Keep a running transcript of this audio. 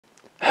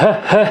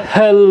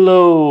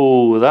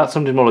Hello! That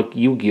sounded more like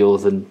Yu-Gi-Oh!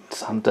 Than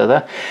Santa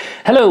there.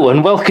 Hello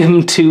and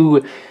welcome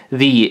to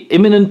the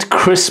Imminent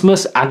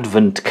Christmas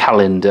Advent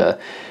Calendar.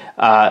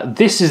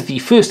 This is the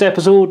first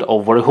episode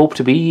of what I hope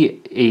to be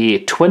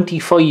a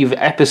 25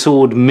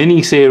 episode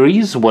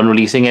mini-series, one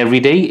releasing every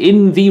day,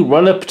 in the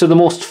run-up to the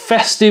most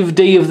festive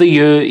day of the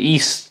year,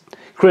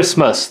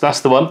 Christmas.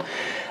 That's the one.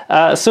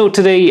 So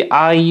today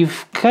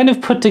I've kind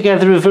of put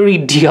together a very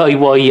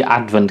DIY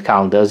Advent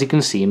calendar, as you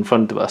can see in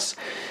front of us.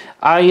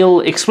 I'll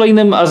explain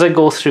them as I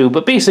go through,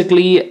 but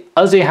basically,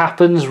 as it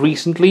happens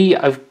recently,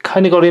 I've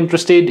kind of got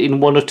interested in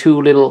one or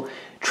two little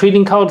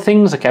trading card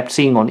things I kept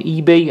seeing on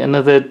eBay and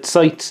other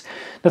sites.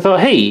 I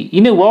thought, hey,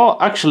 you know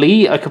what?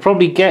 Actually, I could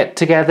probably get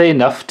together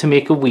enough to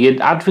make a weird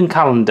Advent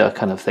calendar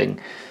kind of thing.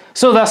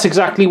 So that's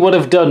exactly what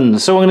I've done.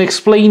 So I'm going to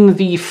explain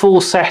the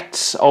full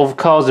sets of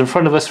cards in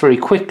front of us very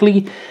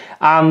quickly,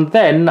 and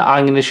then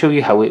I'm going to show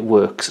you how it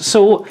works.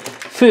 So,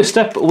 first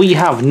up, we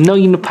have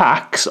 9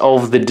 packs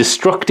of the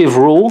Destructive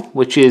Row,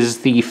 which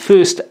is the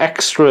first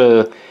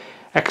extra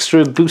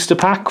booster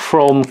pack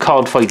from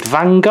Card Fight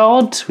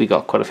Vanguard. We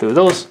got quite a few of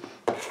those.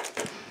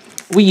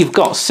 We've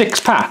got 6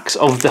 packs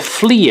of the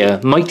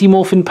Fleer Mighty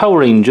Morphin Power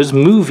Rangers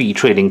movie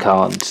trading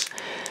cards.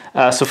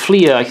 So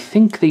Fleer, I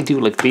think they do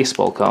like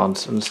baseball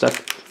cards and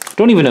stuff.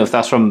 Don't even know if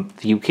that's from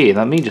the UK,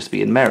 that may just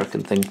be an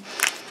American thing.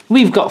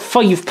 We've got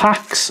 5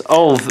 packs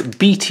of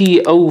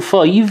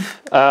BT05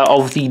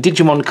 of the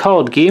Digimon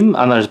card game,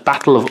 and there's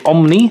Battle of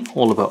Omni,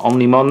 all about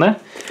Omnimon there.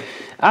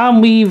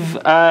 And we've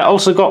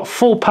also got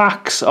 4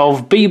 packs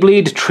of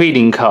Beyblade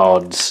trading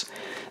cards.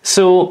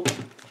 So,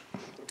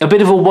 a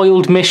bit of a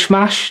wild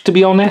mishmash, to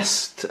be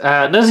honest.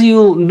 As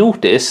you'll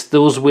notice,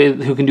 those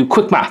who can do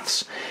quick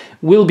maths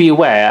will be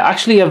aware.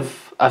 Actually,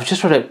 I've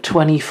just read out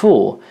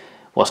 24.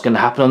 What's going to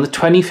happen on the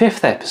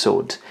 25th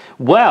episode?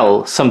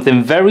 Well,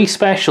 something very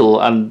special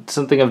and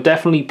something I've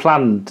definitely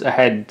planned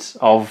ahead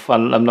of,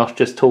 and I'm not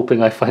just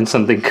hoping I find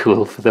something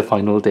cool for the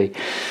final day.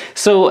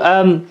 So,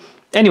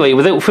 anyway,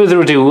 without further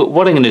ado,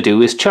 what I'm going to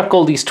do is chuck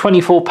all these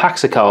 24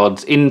 packs of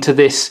cards into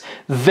this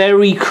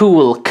very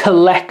cool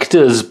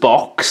collector's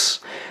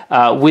box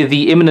with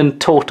the Imminent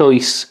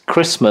Tortoise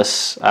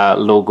Christmas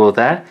logo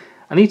there.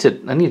 I need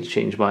to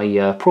change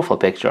my profile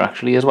picture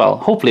actually as well.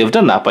 Hopefully I've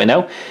done that by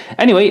now.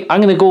 Anyway, I'm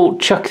going to go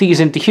chuck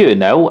these into here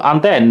now,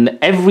 and then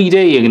every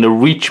day I'm going to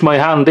reach my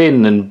hand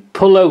in and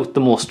pull out the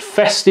most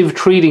festive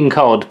trading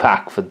card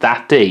pack for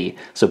that day.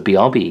 So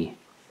BRB.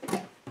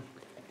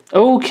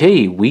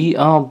 Okay, we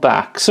are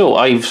back. So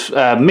I've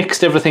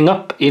mixed everything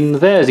up in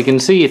there. As you can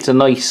see, it's a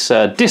nice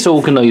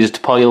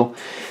disorganized pile.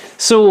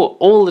 So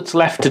all that's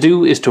left to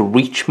do is to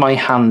reach my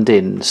hand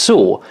in.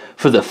 So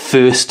for the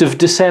 1st of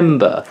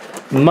December,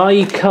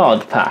 my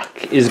card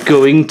pack is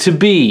going to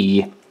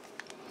be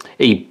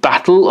a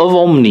Battle of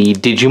Omni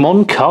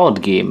Digimon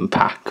card game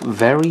pack.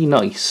 Very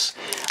nice.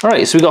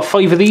 Alright, so we got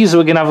 5 of these. So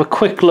we're going to have a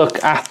quick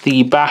look at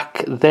the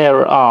back.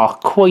 There are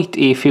quite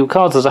a few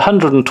cards. There's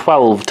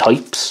 112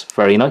 types.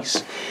 Very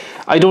nice.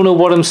 I don't know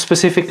what I'm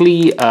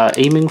specifically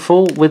aiming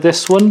for with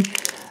this one.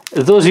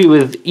 Those of you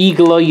with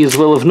eagle eyes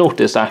will have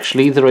noticed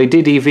actually that I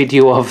did a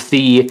video of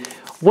the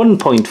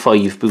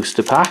 1.5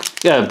 booster box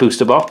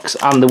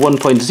and the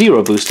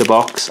 1.0 booster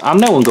box,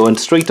 and now I'm going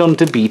straight on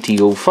to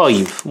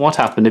BT05. What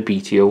happened to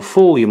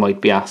BT04, you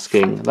might be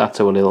asking? That's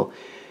our little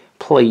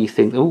play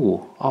thing.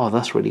 Ooh, oh,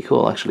 that's really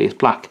cool actually, it's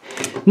black.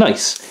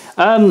 Nice.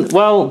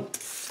 Well,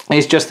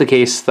 it's just the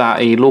case that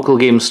a local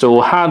game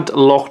store had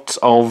lots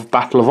of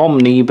Battle of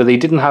Omni, but they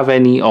didn't have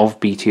any of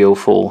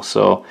BT04,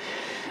 so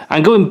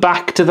and going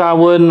back to that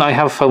one, I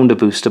have found a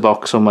booster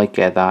box, so I might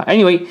get that.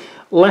 Anyway,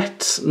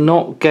 let's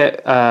not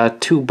get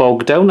too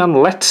bogged down, and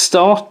let's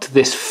start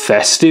this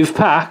festive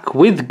pack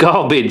with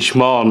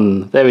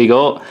Garbage-mon. There we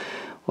go.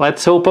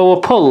 Let's hope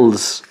our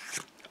pulls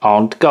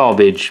aren't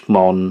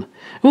Garbage-mon.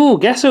 Ooh,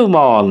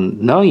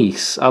 Gesso-mon.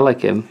 Nice. I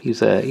like him.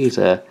 He's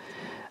a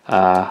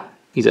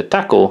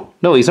taco.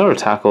 No, he's not a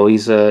taco.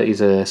 He's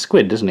a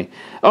squid, isn't he?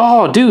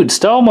 Oh, dude,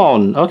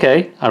 Starmon.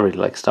 Okay, I really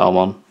like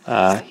Starmon.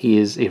 He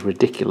is a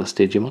ridiculous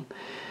Digimon.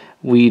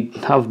 We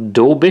have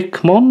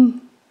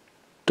Dobikmon.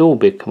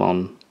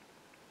 Dobikmon.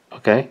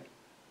 Okay.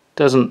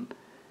 Doesn't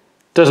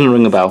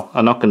ring a bell.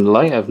 I'm not gonna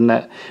lie.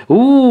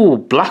 Ooh,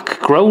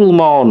 Black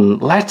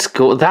Growlmon. Let's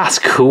go. That's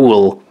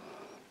cool.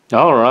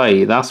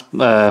 Alright, that's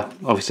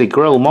obviously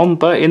Growlmon,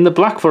 but in the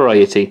black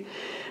variety.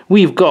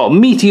 We've got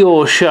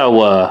Meteor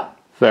Shower.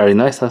 Very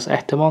nice. That's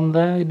Etamon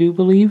there, I do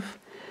believe.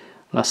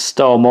 That's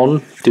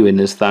Starmon doing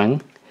his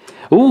thing.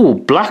 Ooh,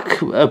 Black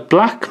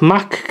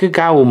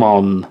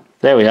Macagaumon.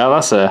 There we are.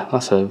 That's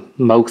a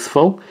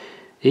mouthful.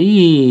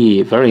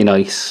 Eee, very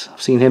nice.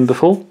 I've seen him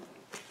before.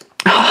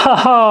 Ha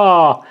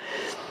ha!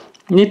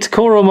 It's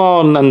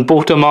Koromon, and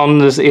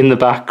Botamon is in the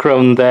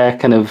background there,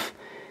 kind of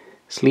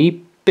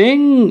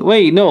sleeping.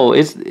 Wait, no,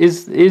 is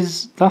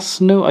that's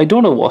no? I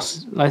don't know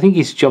what. I think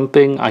he's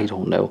jumping. I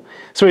don't know.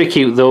 It's very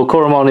cute though.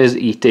 Koromon is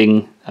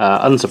eating.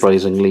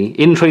 Unsurprisingly,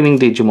 in training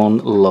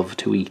Digimon love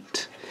to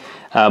eat.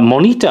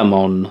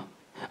 Monitamon.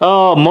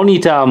 Oh,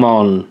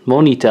 Monitamon.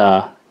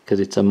 Monita. because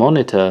it's a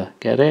monitor.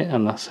 Get it?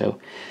 And that's how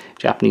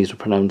Japanese would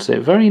pronounce it.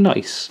 Very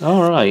nice.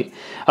 All right.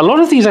 A lot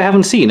of these I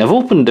haven't seen. I've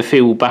opened a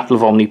few Battle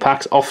of Omni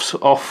packs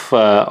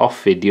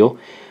off video,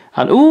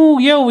 and oh,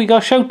 yo, we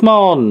got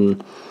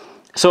Shoutmon.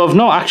 So I've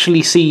not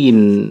actually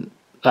seen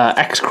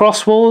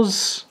X-Cross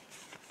Wars,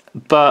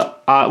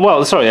 but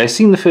well, sorry, I've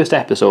seen the first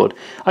episode.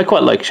 I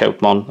quite like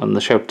Shoutmon and the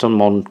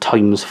Shoutmon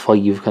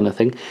 ×5 kind of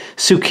thing.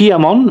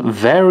 Tsukiyamon,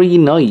 very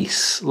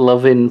nice.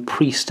 Loving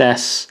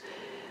priestess.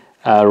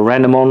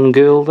 Renamon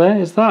girl there,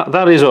 is that?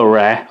 That is a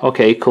rare.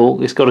 Okay,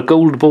 cool. It's got a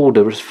gold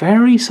border. It's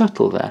very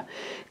subtle there.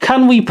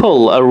 Can we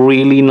pull a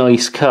really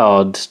nice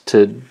card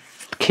to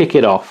kick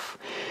it off?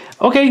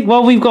 Okay,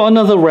 well, we've got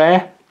another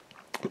rare.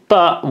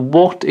 But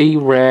what a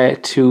rare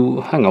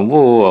to... Hang on,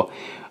 whoa.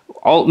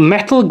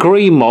 Metal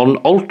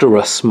Greymon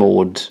Ultras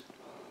mode.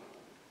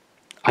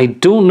 I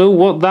don't know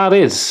what that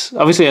is.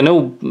 Obviously, I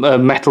know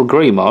Metal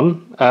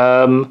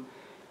Greymon.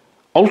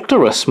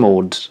 Ultras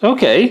mode.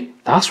 Okay.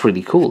 That's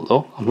really cool,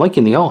 though. I'm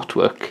liking the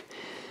artwork.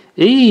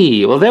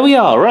 Well, there we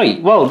are.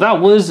 Right. Well, that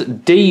was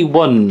day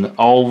 1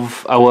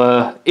 of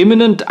our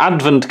imminent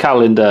advent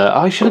calendar.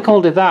 I should have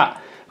called it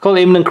that. I've called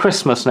it Imminent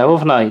Christmas now,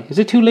 haven't I? Is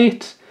it too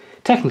late?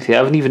 Technically, I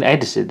haven't even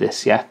edited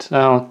this yet.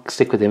 I'll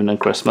stick with Imminent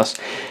Christmas.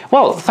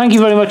 Well, thank you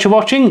very much for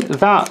watching.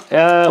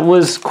 That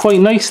was quite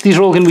nice. These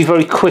are all going to be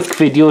very quick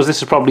videos.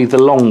 This is probably the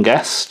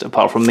longest,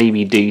 apart from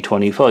maybe day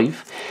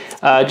 25.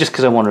 Just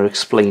because I want to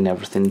explain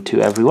everything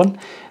to everyone.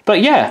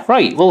 But yeah,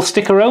 right, well,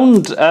 stick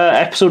around.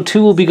 Episode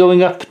 2 will be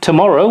going up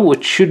tomorrow,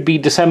 which should be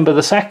December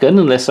the 2nd,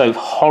 unless I've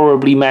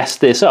horribly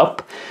messed this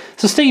up.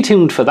 So stay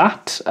tuned for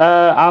that,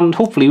 and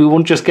hopefully we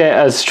won't just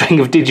get a string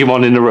of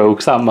Digimon in a row,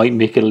 because that might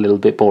make it a little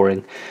bit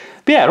boring.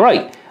 But yeah,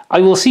 right, I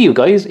will see you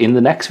guys in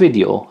the next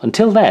video.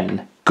 Until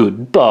then,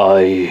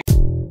 goodbye.